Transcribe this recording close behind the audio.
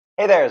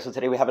Hey there, so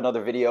today we have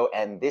another video,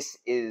 and this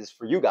is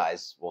for you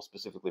guys, well,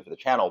 specifically for the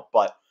channel,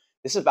 but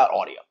this is about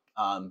audio.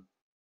 I'm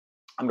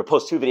going to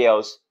post two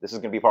videos. This is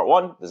going to be part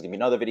one. This is going to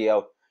be another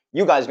video.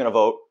 You guys are going to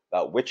vote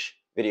about which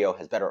video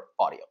has better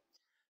audio.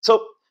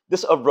 So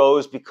this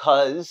arose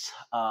because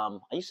I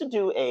used to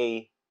do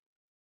a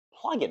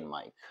plug-in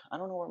mic. I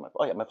don't know where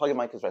my plug-in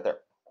mic is right there.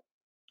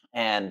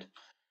 And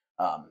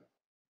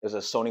there's a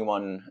Sony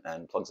one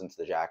and plugs into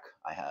the jack.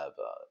 I have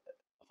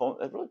phone,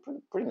 a really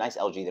pretty nice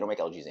LG. They don't make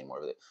LGs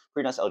anymore, but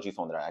pretty nice LG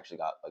phone that I actually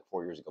got like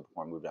 4 years ago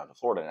before I moved down to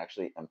Florida, and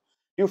actually I'm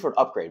due for an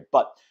upgrade.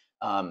 But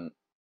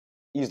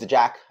use the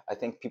jack. I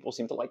think people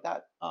seem to like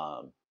that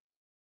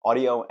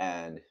audio,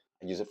 and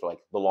I use it for like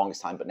the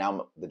longest time. But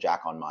now the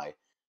jack on my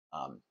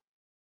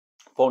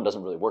phone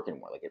doesn't really work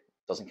anymore. Like it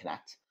doesn't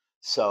connect.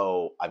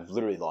 So I've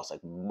literally lost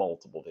like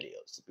multiple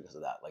videos because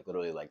of that. Like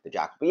literally, like the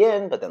jack would be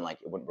in, but then like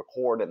it wouldn't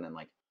record, and then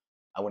like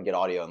I wouldn't get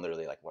audio, and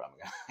literally like what I'm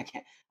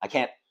gonna I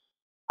can't.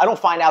 I don't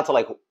find out till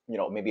like,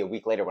 maybe a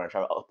week later when I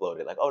try to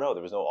upload it, like, oh no,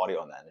 there was no audio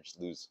on that, and I just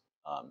lose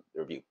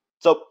the review.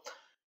 So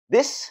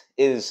this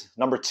is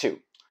number two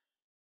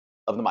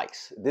of the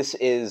mics. This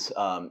is,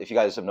 if you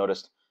guys have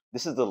noticed,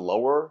 this is the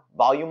lower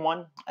volume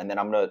one, and then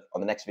I'm gonna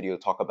on the next video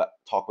talk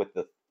with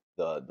the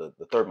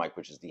third mic,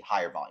 which is the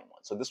higher volume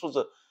one. So this was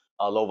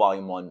a low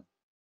volume one.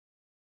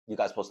 You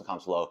guys post in the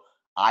comments below.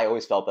 I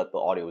always felt that the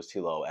audio was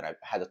too low, and I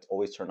had to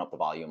always turn up the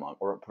volume on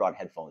or put on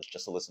headphones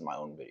just to listen to my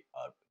own video,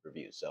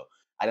 reviews. So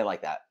I didn't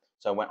like that.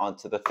 So I went on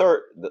to the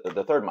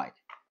third mic,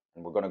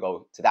 and we're going to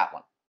go to that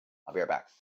one. I'll be right back.